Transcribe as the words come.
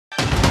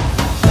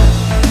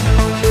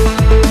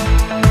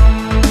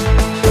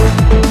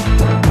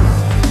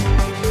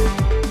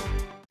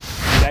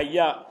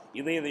ஐயா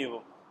இதய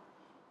தெய்வம்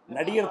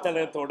நடிகர்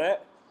திலகத்தோட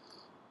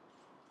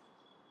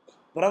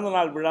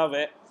பிறந்தநாள்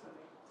விழாவை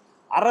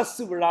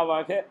அரசு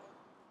விழாவாக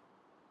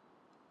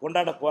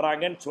கொண்டாட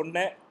போகிறாங்கன்னு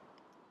சொன்ன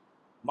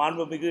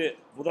மாண்புமிகு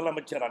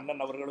முதலமைச்சர்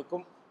அண்ணன்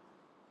அவர்களுக்கும்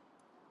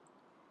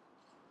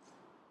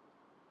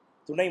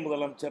துணை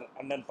முதலமைச்சர்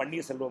அண்ணன்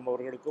பன்னீர்செல்வம்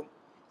அவர்களுக்கும்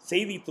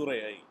செய்தித்துறை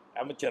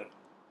அமைச்சர்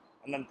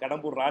அண்ணன்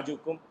கடம்பூர்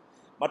ராஜுக்கும்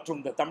மற்றும்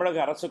இந்த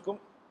தமிழக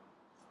அரசுக்கும்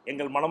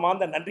எங்கள்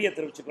மனமார்ந்த நன்றியை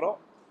தெரிவிச்சுக்கிறோம்.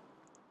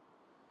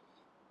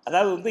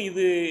 அதாவது வந்து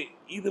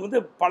இது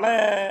பல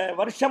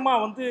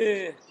வருஷமாக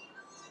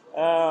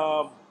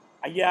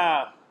ஐயா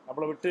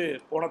நம்மளை விட்டு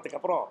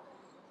போனதுக்கப்புறம்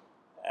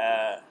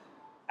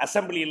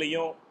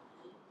அசம்பிளிலையும்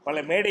பல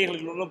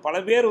மேடைகளிலும் பல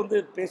பேர்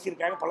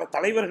பேசியிருக்காங்க, பல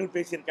தலைவர்கள்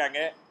பேசியிருக்காங்க.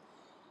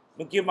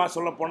 முக்கியமாக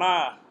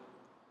சொல்லப்போனால்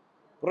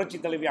புரட்சி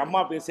தலைவி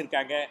அம்மா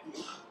பேசியிருக்காங்க,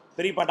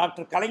 பெரியப்பா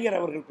டாக்டர் கலைஞர்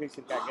அவர்கள்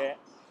பேசியிருக்காங்க,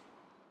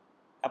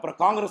 அப்புறம்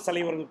காங்கிரஸ்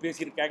தலைவர்கள்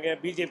பேசியிருக்காங்க,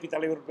 பிஜேபி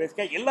தலைவர்கள்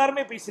பேசியிருக்காங்க,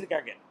 எல்லாருமே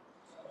பேசியிருக்காங்க.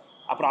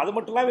 அப்புறம் அது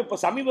மட்டும் இல்லாமல் இப்போ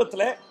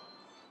சமீபத்தில்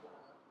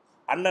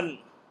அண்ணன்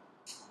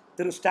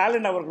திரு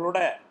ஸ்டாலின் அவர்களோட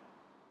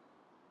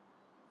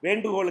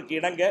வேண்டுகோளுக்கு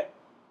இணங்க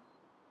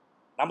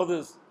நமது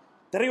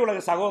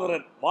திரையுலக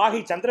சகோதரர்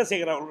வாகை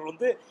சந்திரசேகர்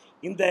அவர்கள்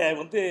இந்த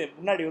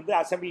முன்னாடி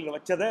அசம்பிளியில்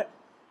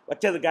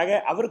வச்சதுக்காக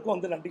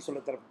அவருக்கும் நன்றி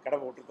சொல்ல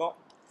கடமைப்பட்டிருக்கோம்.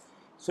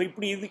 ஸோ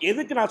இப்படி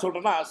எதுக்கு நான்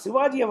சொல்கிறேன்னா,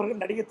 சிவாஜி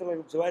அவர்கள், நடிகர்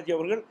திலகம் சிவாஜி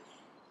அவர்கள்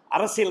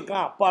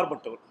அரசியலுக்காக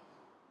அப்பாற்பட்டவர்.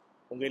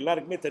 உங்கள்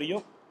எல்லாருக்குமே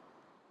தெரியும்,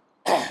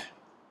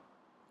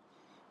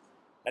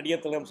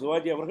 நடிகர் திலகம்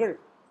சிவாஜி அவர்கள்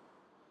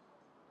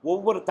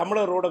ஒவ்வொரு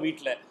தமிழரோட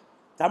வீட்டில்,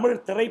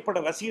 தமிழ் திரைப்பட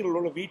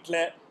ரசிகர்களோட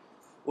வீட்டில்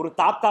ஒரு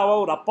தாத்தாவா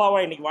ஒரு அப்பாவா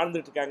இன்னைக்கு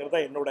வாழ்ந்துட்டு இருக்காங்கிறது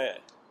தான்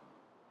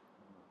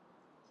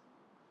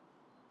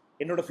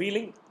என்னோட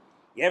ஃபீலிங்.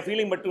 என்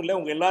ஃபீலிங் மட்டும் இல்லை,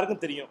 உங்கள்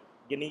எல்லாருக்கும் தெரியும்.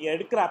 நீங்கள்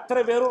எடுக்கிற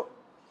அத்தனை பேரும்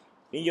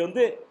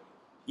நீங்கள்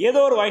ஏதோ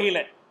ஒரு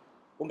வகையில்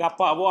உங்கள்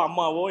அப்பாவோ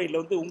அம்மாவோ இல்லை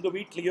உங்கள்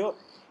வீட்லேயோ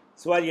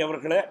சிவாஜி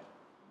அவர்களை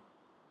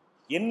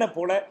என்ன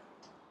போல்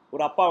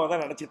ஒரு அப்பாவை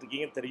தான் நினச்சிட்டு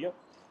இருக்கீங்கன்னு தெரியும்.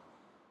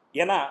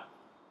 ஏன்னா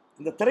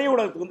இந்த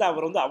திரையுலகத்துக்கு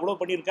அவர் அவ்வளோ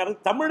பண்ணியிருக்காரு,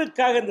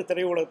 தமிழுக்காக இந்த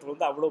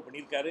திரையுலகத்தில் அவ்வளோ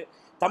பண்ணியிருக்காரு,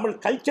 தமிழ்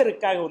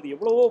கல்ச்சருக்காக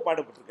எவ்வளவோ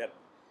பாடுபட்டிருக்காரு.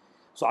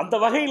 ஸோ அந்த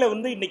வகையில்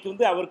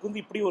இன்றைக்கி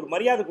அவருக்கு இப்படி ஒரு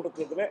மரியாதை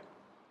கொடுக்கறதுல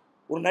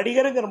ஒரு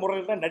நடிகருங்கிற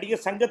முறையில்,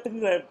 நடிகர்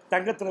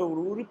சங்கத்தில்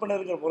ஒரு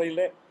உறுப்பினருங்கிற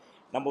முறையில்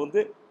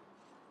நம்ம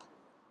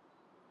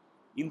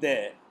இந்த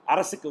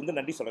அரசுக்கு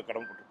நன்றி சொல்ல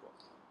கடமைப்பட்டிருக்கோம்.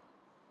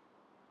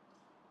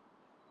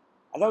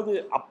 அதாவது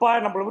அப்பா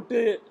நம்மளை விட்டு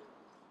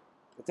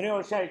எத்தனையோ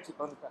வருஷம் ஆயிடுச்சு,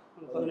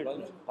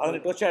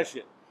 18 வருஷம்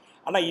ஆயிடுச்சு.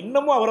 ஆனால்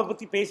இன்னமும் அவரை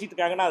பற்றி பேசிட்டு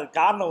இருக்காங்கன்னா அது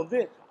காரணம்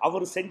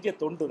அவர் செஞ்ச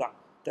தொண்டு தான்,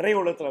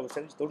 திரையுலகத்தில் அவர்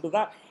செஞ்ச தொண்டு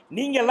தான்,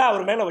 நீங்கள்லாம்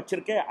அவர் மேலே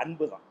வச்சிருக்க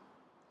அன்பு தான்.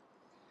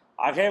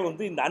 ஆக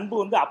இந்த அன்பு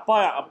அப்பா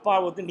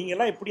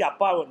நீங்கள்லாம் எப்படி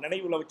அப்பா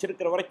நினைவில்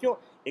வச்சிருக்கிற வரைக்கும்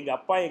எங்கள்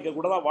அப்பா எங்கள்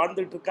கூட தான்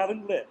வாழ்ந்துட்டு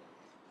இருக்காருங்கிற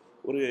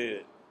ஒரு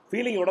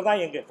ஃபீலிங்கோட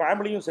தான் எங்கள்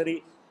ஃபேமிலியும் சரி,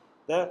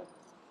 இந்த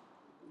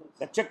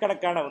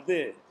லட்சக்கணக்கான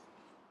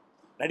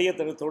நடிகர்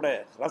திலகத்தோட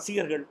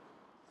ரசிகர்கள்,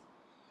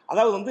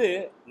 அதாவது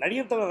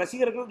நடிகர் திலக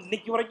ரசிகர்கள்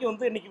இன்னைக்கு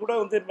வரைக்கும் இன்னைக்கு கூட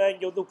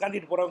இங்கே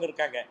உட்காந்துட்டு போகிறவங்க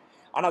இருக்காங்க.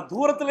 ஆனால்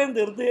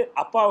தூரத்துலேருந்து இருந்து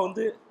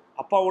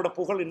அப்பாவோட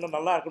புகழ் இன்னும்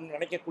நல்லா இருக்கணும்னு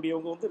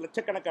நினைக்கக்கூடியவங்க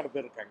லட்சக்கணக்கான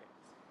பேர் இருக்காங்க.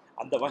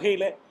 அந்த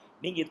வகையில்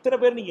நீங்கள் எத்தனை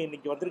பேர் நீங்கள்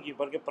இன்றைக்கி வந்திருக்கீங்க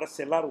பாருங்க, ப்ரெஸ்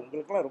எல்லோரும்,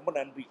 உங்களுக்கெல்லாம் ரொம்ப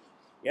நன்றி.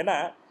 ஏன்னா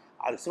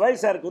அது சிவாஜி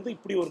சாருக்கு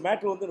இப்படி ஒரு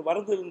மேட்ரு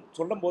வருதுன்னு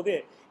சொல்லும் போதே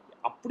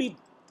அப்படி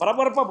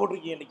பரபரப்பாக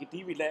போட்டிருக்கீங்க இன்றைக்கி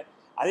டிவியில்.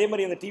 அதே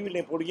மாதிரி அந்த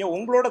டிவியில் போடுங்க.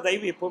 உங்களோட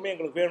தயவு எப்போவுமே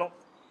எங்களுக்கு வேணும்.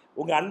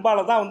 உங்கள்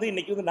அன்பால் தான்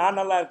இன்றைக்கி நான்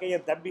நல்லா இருக்கேன்,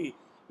 என் தம்பி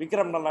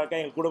விக்ரம் நல்லா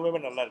இருக்கேன், எங்கள் குடும்பமே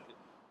நல்லா இருக்குது.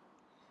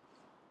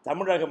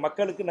 தமிழக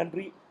மக்களுக்கு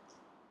நன்றி,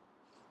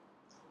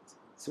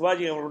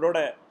 சிவாஜி அவர்களோட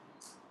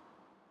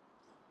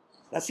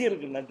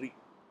ரசிகர்களுக்கு நன்றி.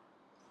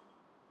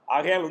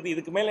 ஆகையால்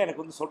இதுக்கு மேலே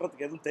எனக்கு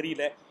சொல்கிறதுக்கு எதுவும்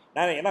தெரியல.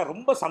 நான் ஏன்னா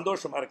ரொம்ப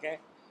சந்தோஷமாக இருக்கேன்.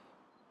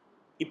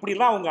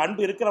 இப்படிலாம் அவங்க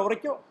அன்பு இருக்கிற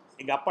வரைக்கும்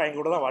எங்கள் அப்பா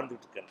எங்களோட தான்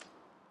வாழ்ந்துட்டு இருக்காரு.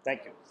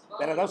 தேங்க்யூ.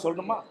 வேறு ஏதாவது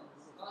சொல்லணுமா?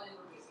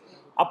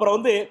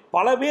 அப்புறம்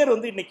பல பேர்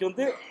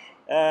இன்னைக்கு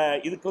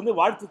இதுக்கு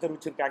வாழ்த்து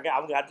தெரிவிச்சிருக்காங்க.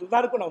 அவங்க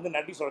எல்லாருக்கும் நான்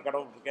நன்றி சொல்ல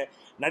கடமைப்பட்டிருக்கேன்.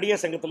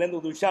 நடிகர்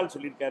சங்கத்துலேருந்து விஷால்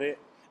சொல்லியிருக்காரு,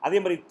 அதே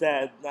மாதிரி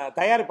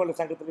தயாரிப்பாளர்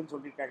சங்கத்துலேருந்து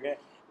சொல்லியிருக்காங்க,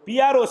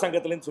 பிஆர்ஓ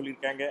சங்கத்துலேருந்து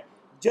சொல்லியிருக்காங்க,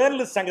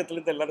 ஜேர்னலிஸ்ட்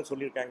சங்கத்துலேருந்து எல்லாரும்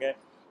சொல்லியிருக்காங்க.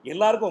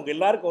 எல்லாருக்கும் உங்கள்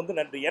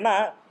எல்லாருக்கும் நன்றி. ஏன்னா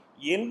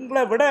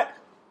எங்களை விட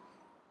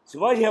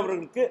சிவாஜி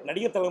அவர்களுக்கு,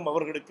 நடிகர் திலகம்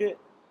அவர்களுக்கு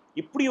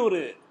இப்படி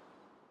ஒரு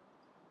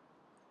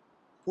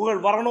புகழ்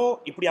வரணும்,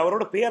 இப்படி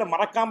அவரோட பேரை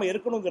மறக்காமல்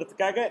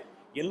இருக்கணுங்கிறதுக்காக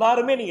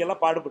எல்லாருமே நீங்கள்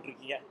எல்லாம்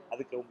பாடுபட்டுருக்கீங்க.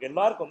 அதுக்கு உங்கள்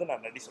எல்லாருக்கும்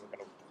நான் நன்றி சொல்ல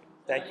கடமைப்பட்டிருக்கேன்.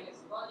 தேங்க்யூ.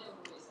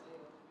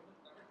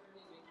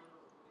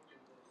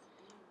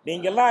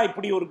 நீங்கள்லாம்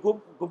இப்படி ஒரு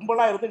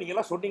கும்பலாக இருந்து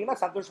நீங்கள்லாம் சொன்னீங்கன்னா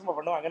சந்தோஷமாக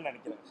பண்ணுவாங்கன்னு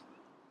நினைக்கிறேன்.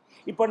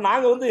 இப்போ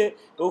நாங்கள்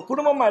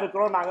குடும்பமாக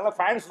இருக்கிறோம், நாங்கள்லாம்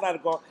ஃபேன்ஸ்லாம்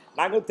இருக்கோம்,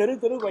 நாங்கள்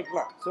தெருவுக்கு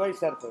வைக்கலாம் சிவாஜி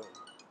சார்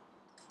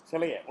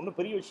சிலையை, ஒன்றும்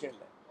பெரிய விஷயம்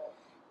இல்லை.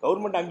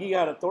 கவர்மெண்ட்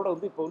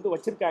அங்கீகாரத்தோடு இப்போ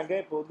வச்சுருக்காங்க.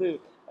 இப்போ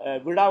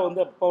விழா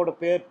அப்பாவோட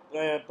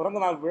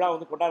பிறந்தநாள் விழா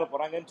கொண்டாட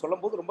போகிறாங்கன்னு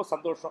சொல்லும்போது ரொம்ப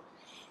சந்தோஷம்.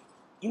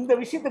 இந்த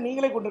விஷயத்தை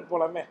நீங்களே கொண்டுட்டு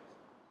போகலாமே,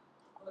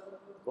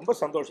 ரொம்ப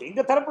சந்தோஷம்.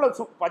 எங்கள் தரப்பில்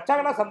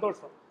வச்சாங்கன்னா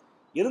சந்தோஷம்.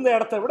 இருந்த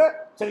இடத்த விட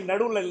சரி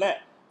நடுவில் இல்லை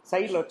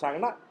சைடில்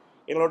வச்சாங்கன்னா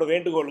எங்களோட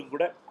வேண்டுகோளும்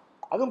கூட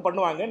அதுவும்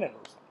பண்ணுவாங்கன்னு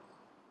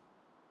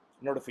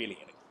என்னோட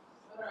ஃபீலிங் எனக்கு.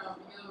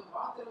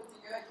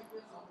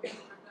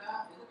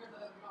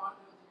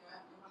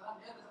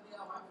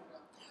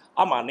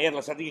 ஆமாம்,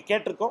 நேரில் சந்திக்க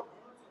கேட்டிருக்கோம்.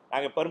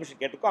 நாங்கள்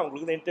பெர்மிஷன் கேட்டிருக்கோம்.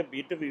 அவங்களுக்கு தான்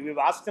இன்டர்வியூ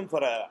ஆஸ்டம்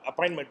ஃபார்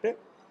அப்பாயின்மெண்ட்டு.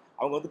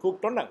 அவங்க வந்து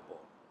கூப்பிட்டோன்னு நாங்கள்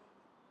போவோம்.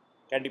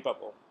 கண்டிப்பாக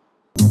போவோம்.